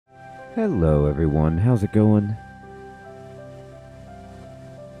Hello everyone, how's it going?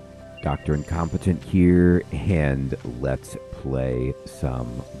 Dr. Incompetent here, and let's play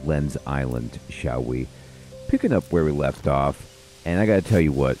some Lens Island, shall we? Picking up where we left off, and I gotta tell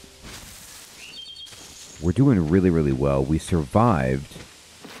you what, we're doing really well. We survived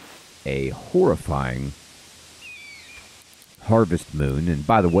a horrifying Harvest Moon, and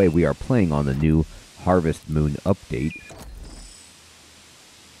by the way, we are playing on the new Harvest Moon update.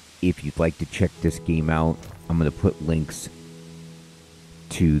 If you'd like to check this game out, I'm going to put links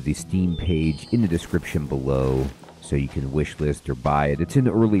to the Steam page in the description below so you can wishlist or buy it. It's in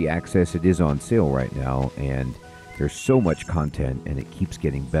early access. It is on sale right now, and there's so much content, and it keeps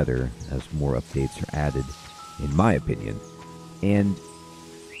getting better as more updates are added, in my opinion. And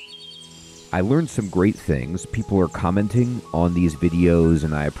I learned some great things. People are commenting on these videos,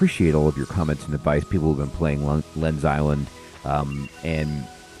 and I appreciate all of your comments and advice. People have been playing Lens Island, and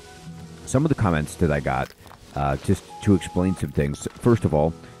some of the comments that I got, just to explain some things. First of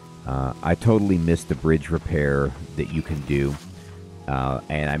all, I totally missed the bridge repair that you can do,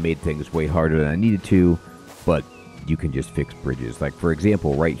 and I made things way harder than I needed to, but you can just fix bridges. Like, for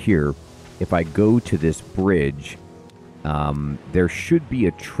example, right here, if I go to this bridge, there should be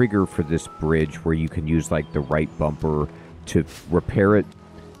a trigger for this bridge where you can use, like, the right bumper to repair it.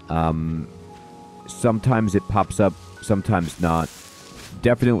 Sometimes it pops up, sometimes not.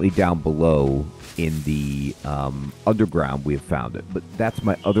 Definitely down below in the underground we have found it. But that's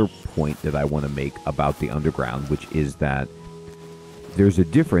my other point that I want to make about the underground, which is that there's a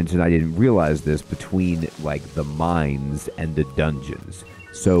difference, and I didn't realize this, between like the mines and the dungeons.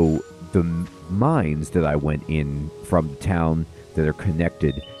 So the mines that I went in from the town that are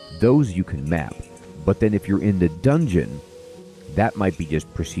connected, those you can map. But then if you're in the dungeon, that might be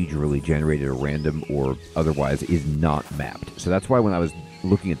just procedurally generated or random, or otherwise is not mapped. So that's why when I was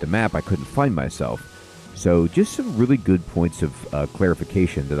looking at the map, I couldn't find myself. So just some really good points of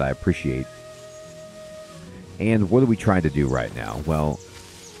clarification that I appreciate. And what are we trying to do right now? Well,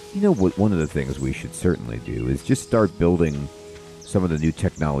 you know what? One of the things we should certainly do is just start building some of the new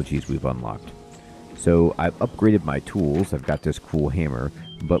technologies we've unlocked. So I've upgraded my tools. I've got this cool hammer,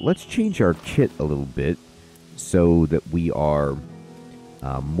 but let's change our kit a little bit so that we are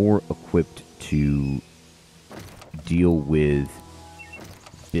more equipped to deal with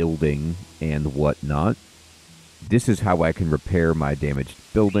building and whatnot. This is how I can repair my damaged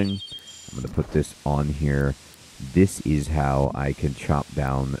building. I'm going to put this on here. This is how I can chop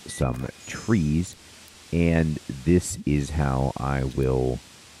down some trees. And this is how I will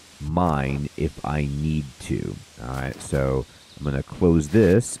mine if I need to. Alright, so I'm going to close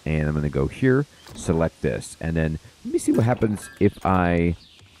this, and I'm going to go here, select this, and then let me see what happens if I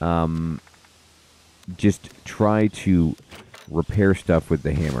just try to repair stuff with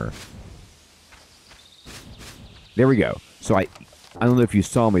the hammer. There we go. So I don't know if you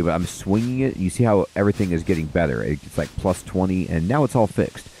saw me, but I'm swinging it. You see how everything is getting better. It's like plus 20, and now it's all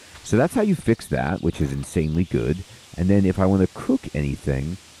fixed. So that's how you fix that, which is insanely good. And then if I want to cook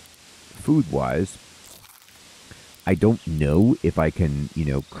anything, food-wise, I don't know if I can,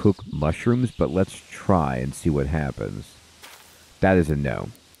 cook mushrooms, but let's try and see what happens. That is a no.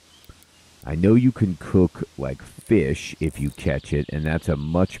 I know you can cook, like, fish if you catch it, and that's a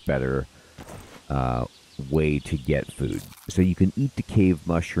much better way to get food. So you can eat the cave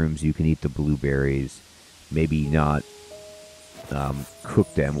mushrooms, you can eat the blueberries, maybe not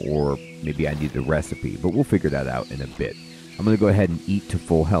cook them, or maybe I need the recipe, but we'll figure that out in a bit. I'm going to go ahead and eat to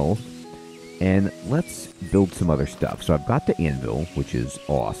full health. And let's build some other stuff. So I've got the anvil, which is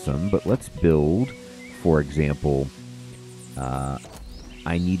awesome, but let's build, for example,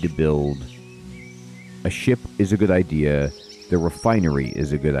 I need to build a ship is a good idea. The refinery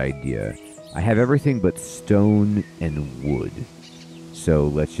is a good idea. I have everything but stone and wood. So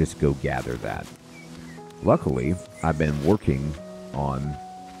let's just go gather that. Luckily, I've been working on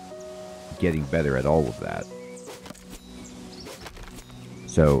getting better at all of that.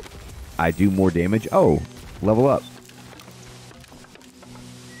 So I do more damage. Oh, level up.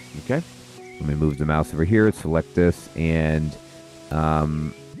 Okay. Let me move the mouse over here, select this, and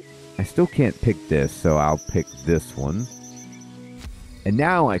I still can't pick this, so I'll pick this one. And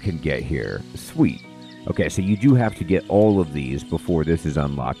now I can get here. Sweet. Okay, so you do have to get all of these before this is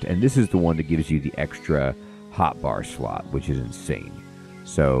unlocked, and this is the one that gives you the extra hotbar slot, which is insane.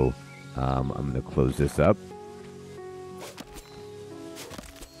 So I'm going to close this up.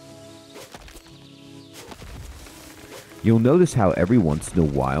 You'll notice how every once in a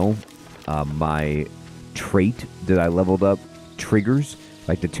while, my trait that I leveled up triggers,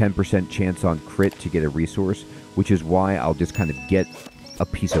 like the 10% chance on crit to get a resource, which is why I'll just kind of get a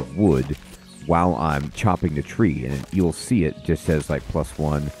piece of wood while I'm chopping the tree, and you'll see it just says like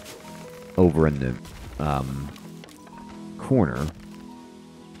 +1 over in the corner.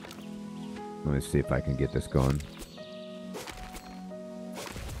 Let me see if I can get this going.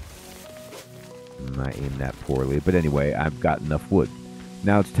 I aimed that poorly, but anyway, I've got enough wood.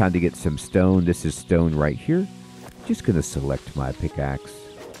 Now it's time to get some stone. This is stone right here. Just gonna select my pickaxe.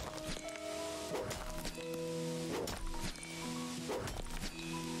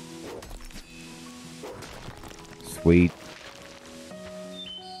 Sweet.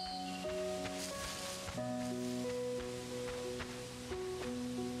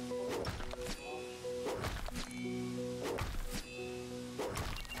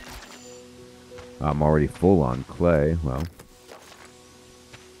 I'm already full on clay. Well,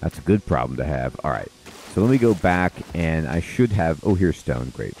 that's a good problem to have. All right. So let me go back, and I should have... Oh, here's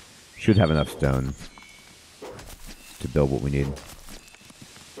stone. Great. Should have enough stone to build what we need.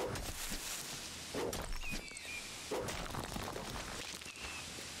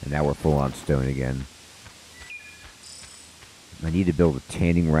 And now we're full on stone again. I need to build a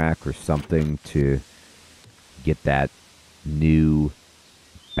tanning rack or something to get that new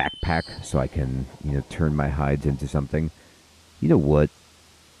backpack so I can, turn my hides into something. You know what?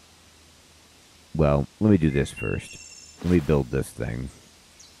 Well, let me do this first. Let me build this thing.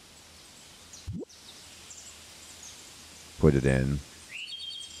 Put it in.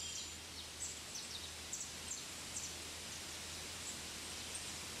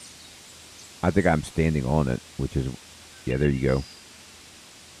 I think I'm standing on it, which is... Yeah, there you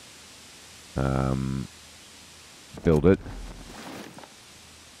go. Build it.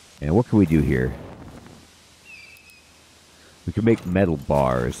 And what can we do here? We can make metal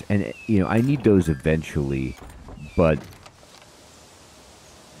bars. And, I need those eventually. But,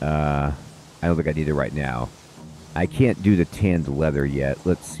 I don't think I need it right now. I can't do the tanned leather yet.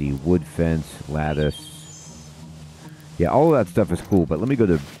 Let's see. Wood fence, lattice. Yeah, all of that stuff is cool. But let me go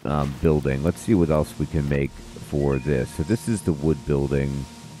to building. Let's see what else we can make for this. So this is the wood building.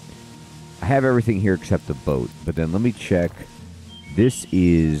 I have everything here except the boat. But then let me check. This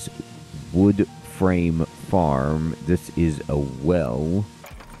is wood frame farm. This is a well.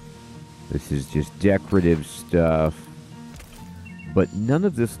 This is just decorative stuff. But none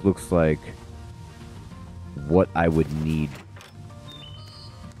of this looks like what I would need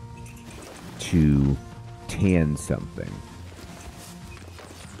to tan something.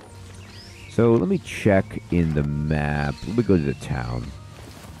 So let me check in the map. Let me go to the town.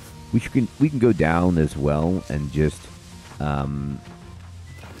 We can go down as well and just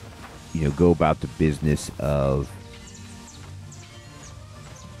go about the business of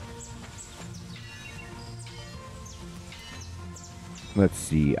let's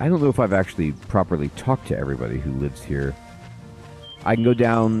see. I don't know if I've actually properly talked to everybody who lives here. I can go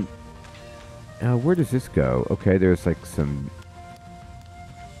down. Where does this go? Okay, there's like some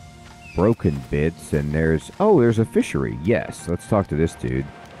broken bits, and there's a fishery. Yes, let's talk to this dude.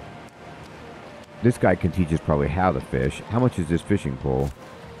 This guy can teach us probably how to fish. How much is this fishing pole?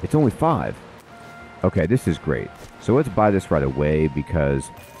 It's only 5. Okay, this is great. So let's buy this right away because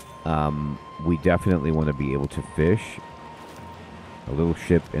we definitely want to be able to fish. A little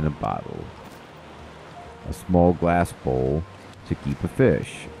ship in a bottle. A small glass bowl to keep a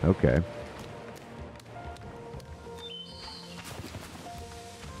fish. Okay.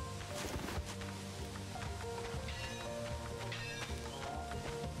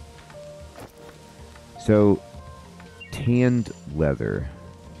 So, tanned leather.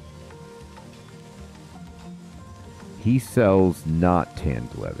 He sells not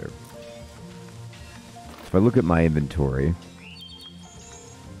tanned leather. If I look at my inventory,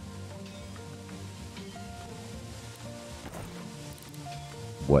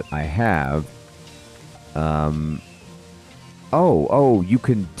 what I have, you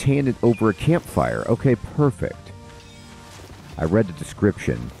can tan it over a campfire. Okay, perfect. I read the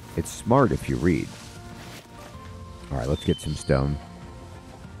description. It's smart if you read. All right, let's get some stone.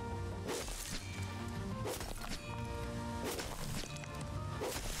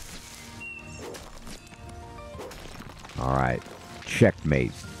 All right,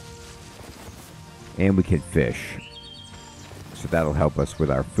 checkmate. And we can fish. So that'll help us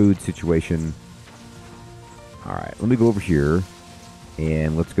with our food situation. All right, let me go over here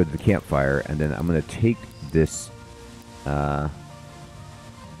and let's go to the campfire. And then I'm going to take this. I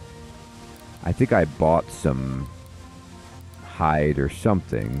think I bought some hide or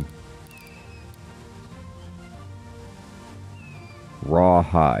something. Raw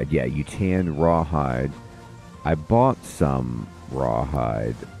hide. Yeah, you tan raw hide. I bought some raw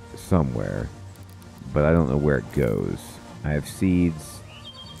hide somewhere, but I don't know where it goes. I have seeds.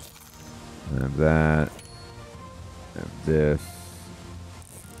 I have that. I have this.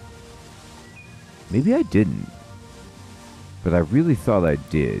 Maybe I didn't. But I really thought I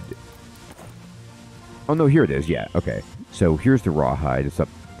did. Oh, no, here it is. Yeah, okay. So here's the rawhide. It's up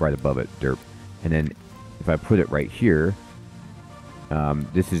right above it. Derp. And then if I put it right here,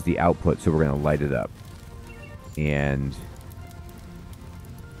 this is the output, so we're going to light it up. And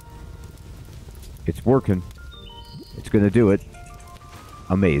it's working. It's going to do it.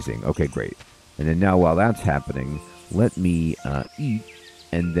 Amazing. Okay, great. And then now while that's happening, let me eat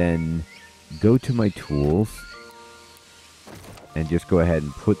and then go to my tools and just go ahead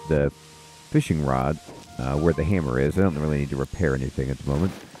and put the fishing rod where the hammer is. I don't really need to repair anything at the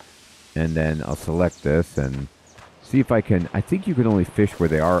moment. And then I'll select this and see if I can... I think you can only fish where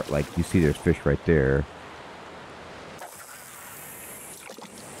they are. Like, you see there's fish right there.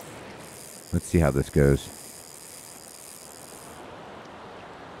 Let's see how this goes.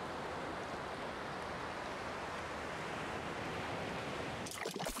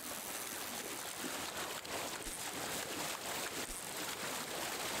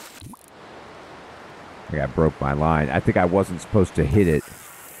 I broke my line. I think I wasn't supposed to hit it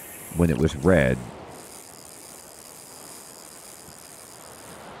when it was red.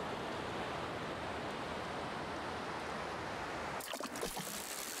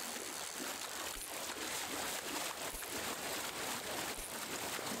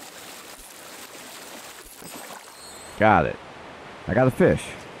 Got it. I got a fish.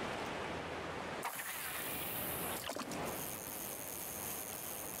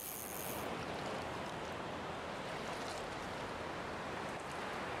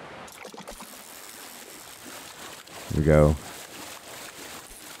 Here we go.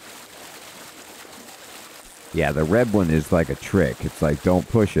 Yeah, the red one is like a trick. It's like, don't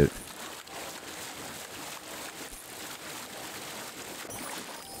push it.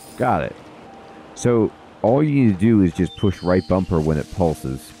 Got it. So, all you need to do is just push right bumper when it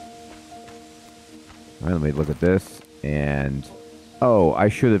pulses. Alright, let me look at this. And, oh, I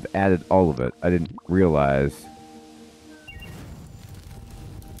should have added all of it. I didn't realize.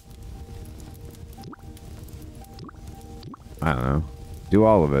 I don't know. Do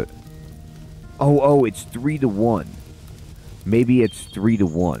all of it. Oh, it's 3 to 1. Maybe it's 3 to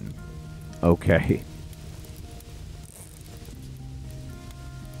 1. Okay.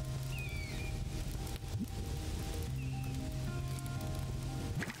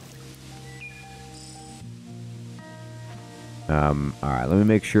 Alright, let me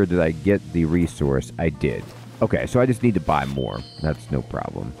make sure that I get the resource. I did. Okay, so I just need to buy more. That's no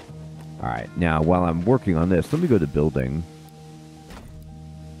problem. Alright, now while I'm working on this, let me go to building.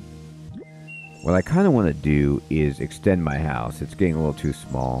 What I kind of want to do is extend my house. It's getting a little too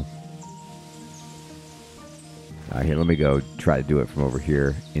small. Here, let me go try to do it from over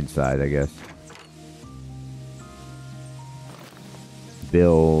here, inside, I guess.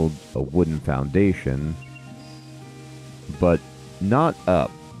 Build a wooden foundation, but not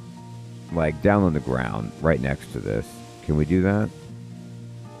up, like down on the ground, right next to this. Can we do that?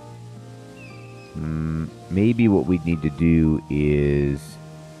 Maybe what we need to do is...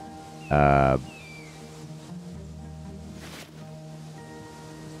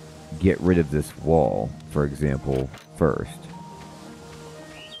 get rid of this wall, for example, first.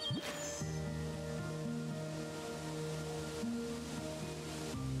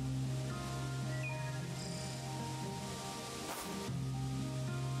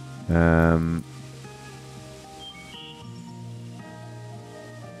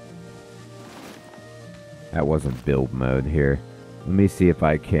 That wasn't build mode here. Let me see if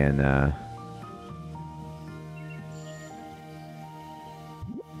I can,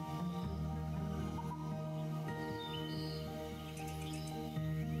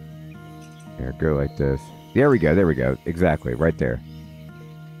 Here, go like this. There we go, there we go. Exactly, right there.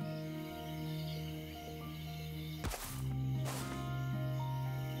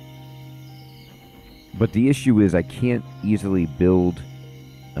 But the issue is I can't easily build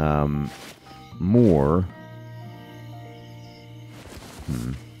more.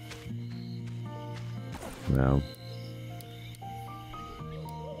 Well.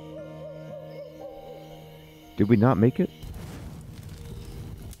 Did we not make it?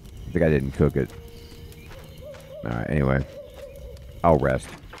 I think I didn't cook it. Alright, anyway. I'll rest.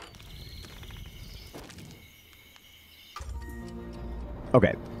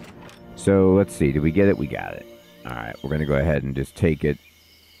 Okay. So, let's see. Did we get it? We got it. Alright, we're going to go ahead and just take it.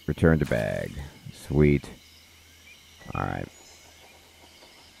 Return to bag. Sweet. Alright.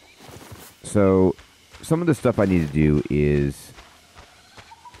 So, some of the stuff I need to do is...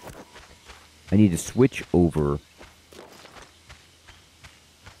 I need to switch over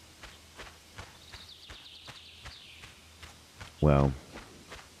Well,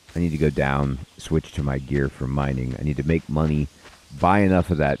 I need to go down, switch to my gear for mining. I need to make money, buy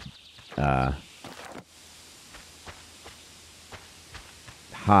enough of that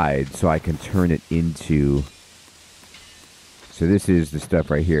hide so I can turn it into... So this is the stuff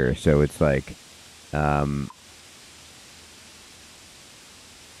right here. So it's like... I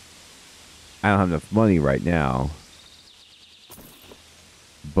don't have enough money right now.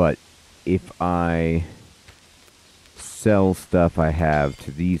 But if I sell stuff I have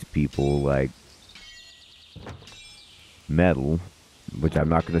to these people, like metal, which I'm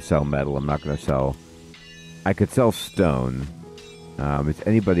not going to sell metal, I'm not going to sell... I could sell stone. Is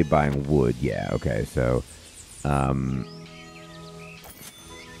anybody buying wood? Yeah, okay, so...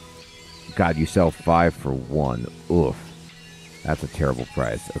 God, you sell 5 for 1. Oof. That's a terrible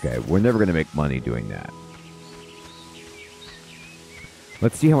price. Okay, we're never going to make money doing that.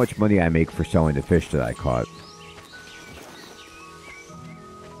 Let's see how much money I make for selling the fish that I caught.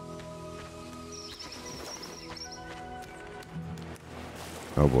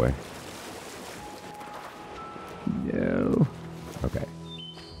 Oh boy. No. Okay.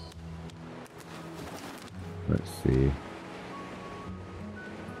 Let's see.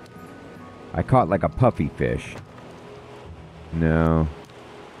 I caught like a puffy fish. No.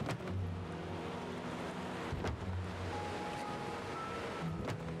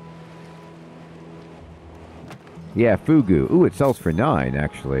 Yeah, fugu. Ooh, it sells for 9,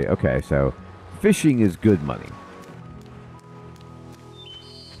 actually. Okay, so fishing is good money.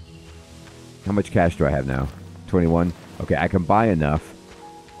 How much cash do I have now? 21? Okay, I can buy enough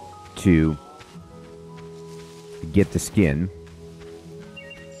to get the skin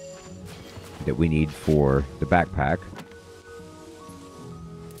that we need for the backpack.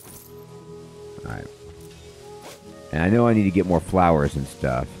 Alright. And I know I need to get more flowers and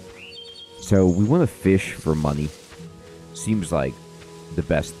stuff. So we want to fish for money. Seems like the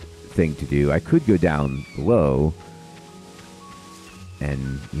best thing to do. I could go down below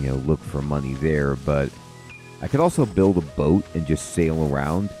and, you know, look for money there, but I could also build a boat and just sail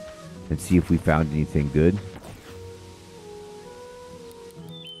around and see if we found anything good.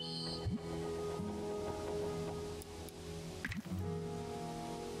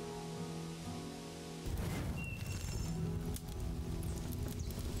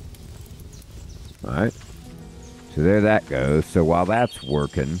 Alright. So there that goes. So while that's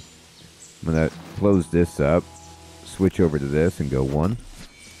working, I'm going to close this up, switch over to this, and go 1,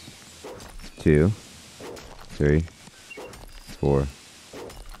 2, 3, 4.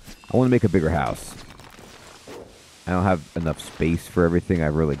 I want to make a bigger house. I don't have enough space for everything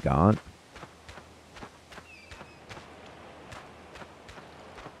I've really got.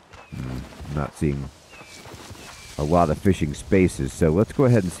 I'm not seeing a lot of fishing spaces, so let's go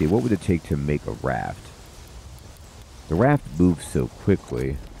ahead and see what would it take to make a raft. The raft moves so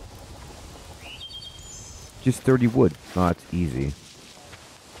quickly. Just 30 wood. Oh, it's easy.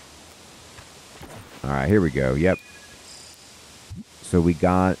 Alright, here we go. Yep. So we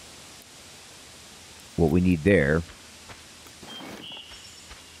got what we need there.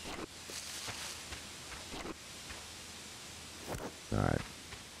 Alright.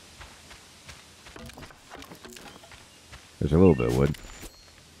 There's a little bit of wood.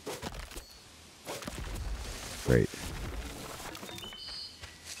 Great.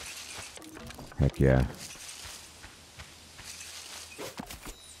 Heck yeah.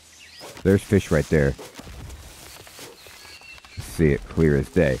 There's fish right there. See it clear as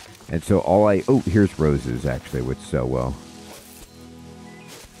day. And so all I... Oh, here's roses, actually, which sell well.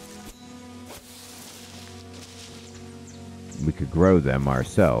 We could grow them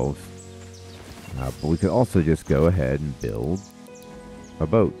ourselves. But we could also just go ahead and build a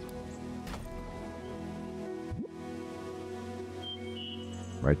boat.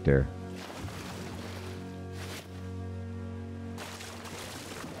 Right there.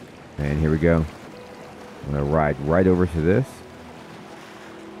 And here we go. I'm going to ride right over to this.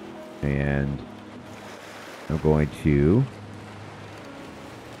 And I'm going to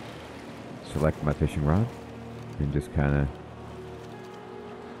select my fishing rod and just kind of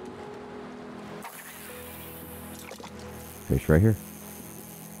fish right here.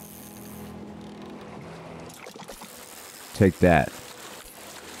 Take that.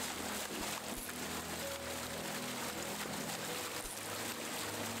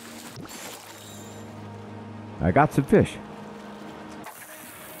 I got some fish.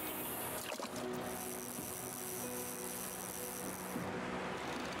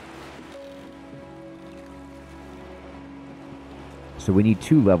 So we need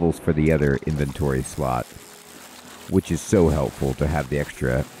 2 levels for the other inventory slot, which is so helpful to have the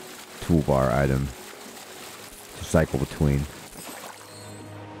extra toolbar item to cycle between.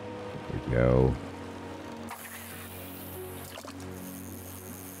 There we go.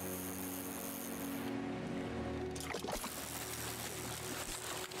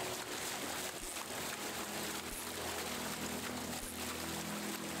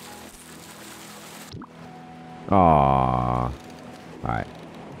 Aww. Alright.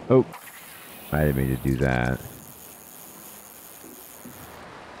 Oh. I didn't mean to do that.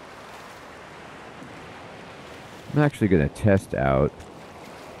 I'm actually going to test out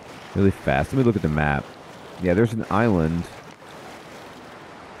really fast. Let me look at the map. Yeah, there's an island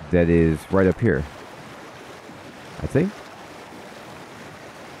that is right up here, I think.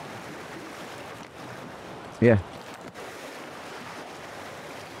 Yeah.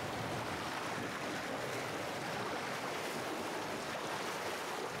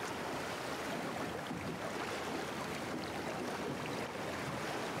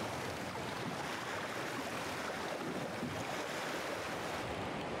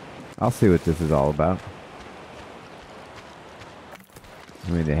 I'll see what this is all about.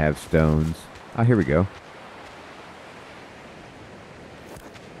 I mean, they have stones. Oh, here we go.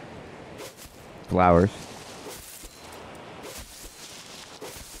 Flowers.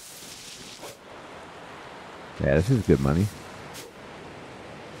 Yeah, this is good money.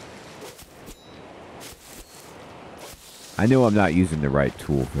 I know I'm not using the right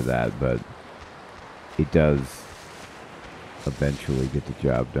tool for that, but it does eventually get the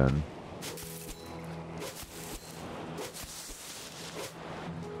job done.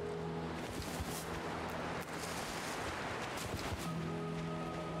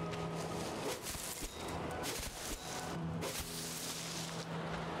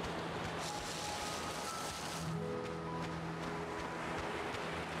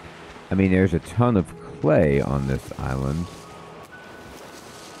 I mean, there's a ton of clay on this island,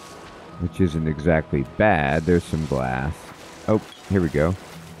 which isn't exactly bad. There's some glass. Oh, here we go.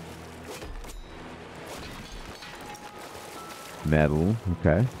 Metal,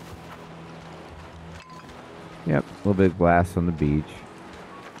 okay. Yep, a little bit of glass on the beach.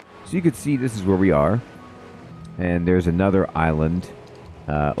 So you can see this is where we are. And there's another island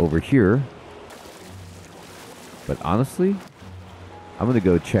over here. But honestly, I'm going to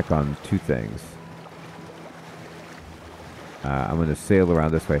go check on two things. I'm going to sail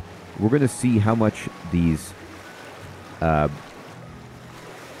around this way. We're going to see how much these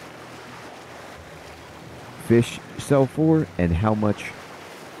fish sell for and how much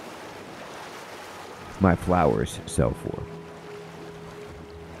my flowers sell for.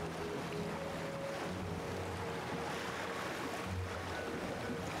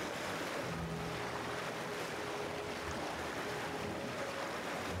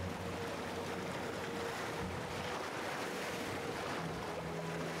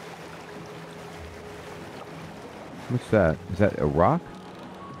 What's that? Is that a rock?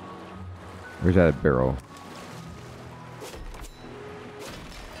 Or is that a barrel?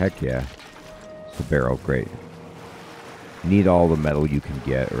 Heck yeah. It's a barrel, great. Need all the metal you can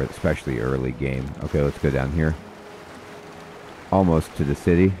get, or especially early game. Okay, let's go down here. Almost to the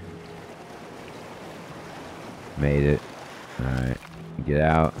city. Made it. Alright, get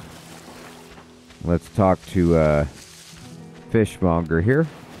out. Let's talk to Fishmonger here.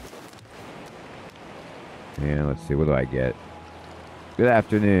 And let's see, what do I get? Good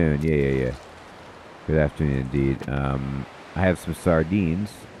afternoon. Yeah. Good afternoon indeed. I have some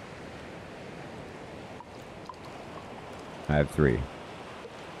sardines. I have 3.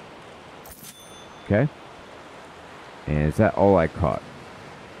 Okay. And is that all I caught?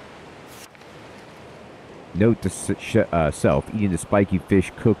 Note to self. Eating the spiky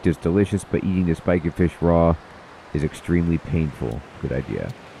fish cooked is delicious, but eating the spiky fish raw is extremely painful. Good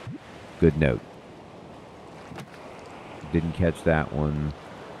idea. Good note. Didn't catch that one.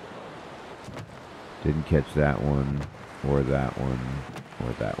 Didn't catch that one. Or that one.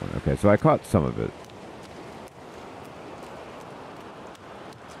 Or that one. Okay, so I caught some of it.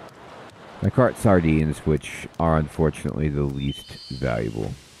 I caught sardines, which are unfortunately the least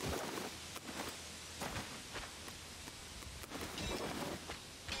valuable.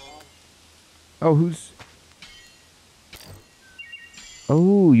 Oh, who's...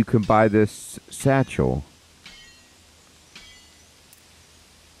 Oh, you can buy this satchel.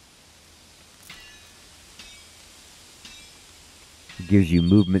 It gives you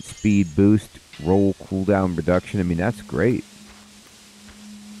movement speed boost, roll cooldown reduction. I mean, that's great.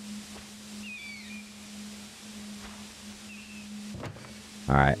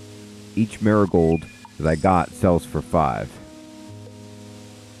 Alright. Each marigold that I got sells for 5.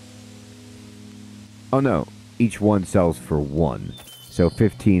 Oh no, each one sells for 1. So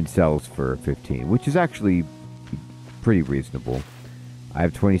 15 sells for 15, which is actually pretty reasonable. I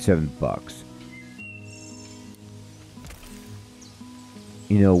have 27 bucks.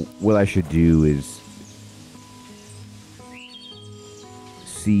 You know, what I should do is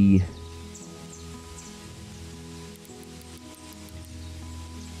see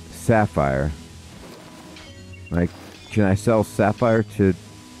Sapphire. Like, can I sell Sapphire to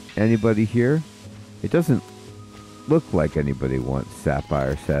anybody here? It doesn't look like anybody wants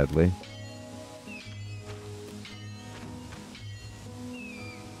Sapphire, sadly.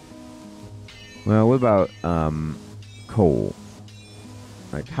 Well, what about coal?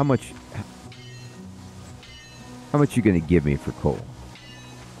 Like, how much you gonna give me for coal?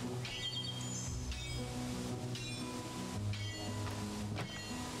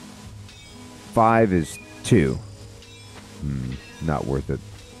 Five is 2. Not worth it.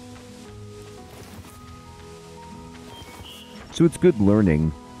 So it's good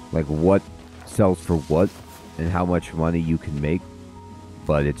learning, like, what sells for what and how much money you can make,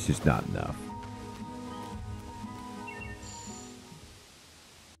 but it's just not enough.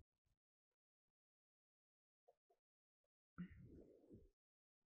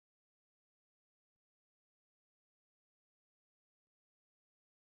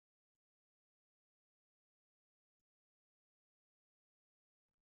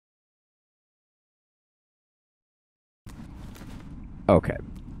 Okay.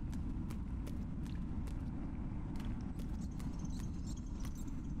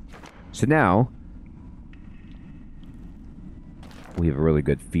 So now we have a really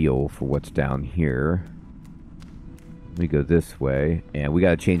good feel for what's down here. We go this way, and we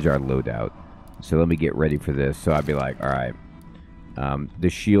got to change our loadout. So let me get ready for this. So I'd be like, all right, the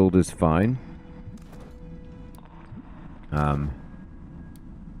shield is fine. I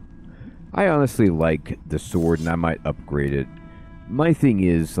honestly like the sword, and I might upgrade it. My thing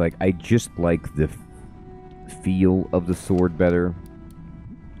is, like, I just like the feel of the sword better.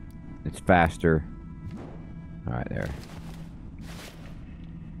 It's faster. All right, there.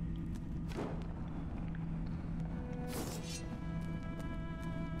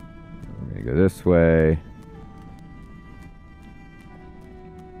 We're gonna go this way.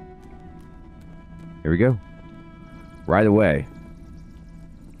 Here we go. Right away.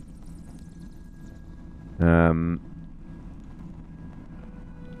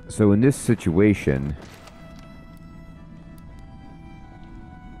 So in this situation,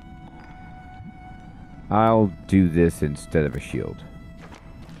 I'll do this instead of a shield.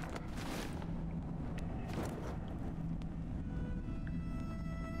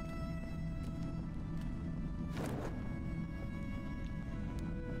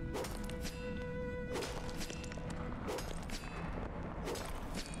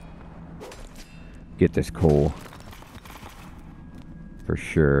 Get this coal. For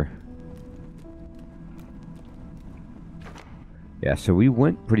sure. Yeah, so we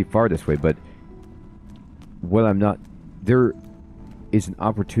went pretty far this way, but what I'm not... There is an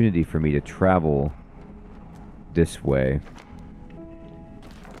opportunity for me to travel this way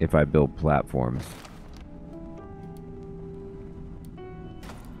if I build platforms.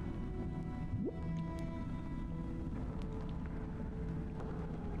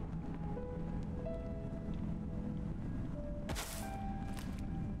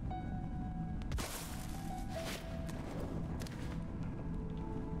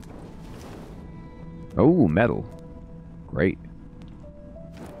 Oh, metal. Great.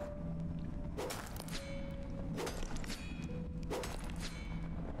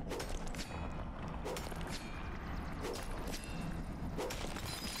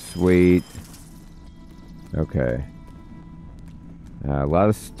 Sweet. Okay. A lot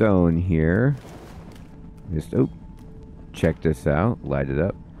of stone here. Just, oh, check this out. Light it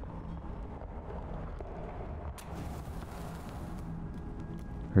up.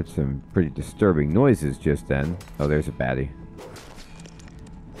 Heard some pretty disturbing noises just then. Oh, there's a baddie.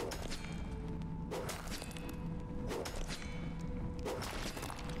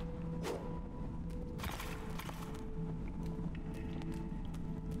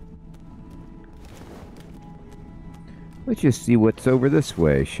 Let's just see what's over this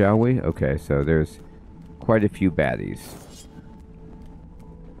way, shall we? Okay, so there's quite a few baddies.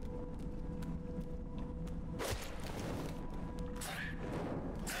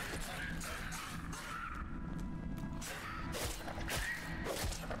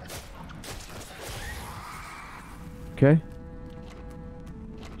 Okay.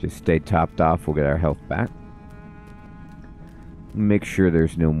 Just stay topped off. We'll get our health back. Make sure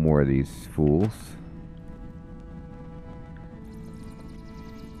there's no more of these fools.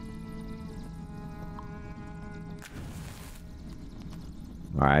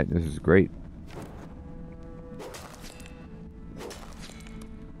 Alright, this is great.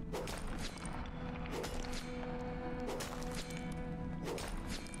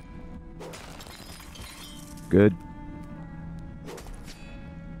 good.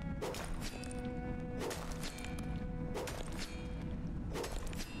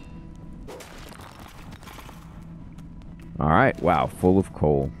 All right. Wow, full of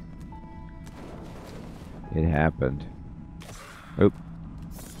coal. It happened. Oop.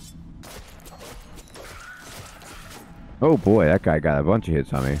 Oh boy, that guy got a bunch of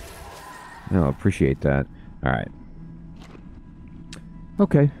hits on me. No, appreciate that. All right.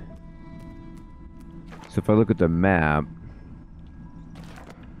 Okay. So if I look at the map,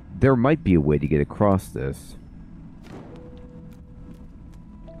 there might be a way to get across this.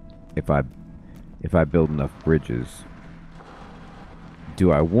 If I build enough bridges.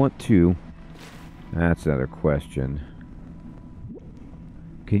 Do I want to? That's another question.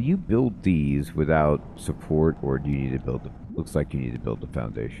 Can you build these without support, or do you need to build the... Looks like you need to build the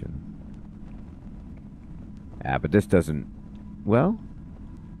foundation. Ah, but this doesn't... Well...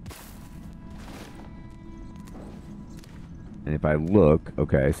 And if I look...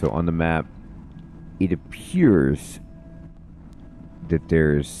 Okay, so on the map, it appears that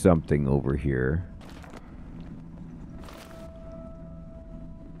there's something over here.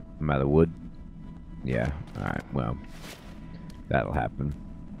 I'm out of wood. Yeah, alright, well, that'll happen.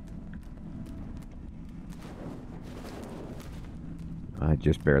 I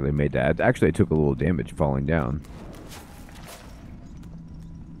just barely made that. Actually, I took a little damage falling down.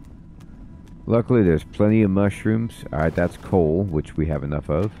 Luckily, there's plenty of mushrooms. Alright, that's coal, which we have enough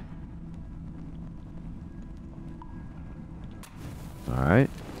of. Alright.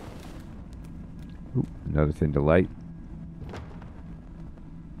 Another thing to light.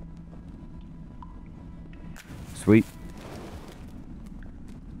 Sweet.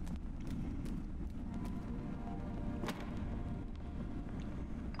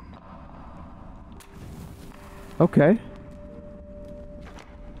 Okay.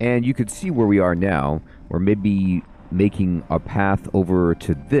 And you can see where we are now. We're maybe making a path over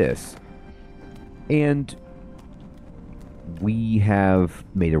to this. And we have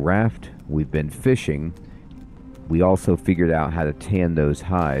made a raft. We've been fishing. We also figured out how to tan those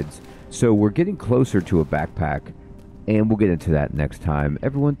hides. So we're getting closer to a backpack, and we'll get into that next time.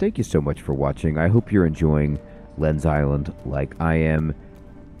 Everyone, thank you so much for watching. I hope you're enjoying Lens Island like I am.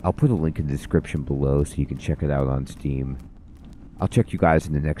 I'll put a link in the description below so you can check it out on Steam. I'll check you guys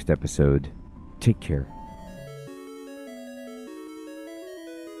in the next episode. Take care.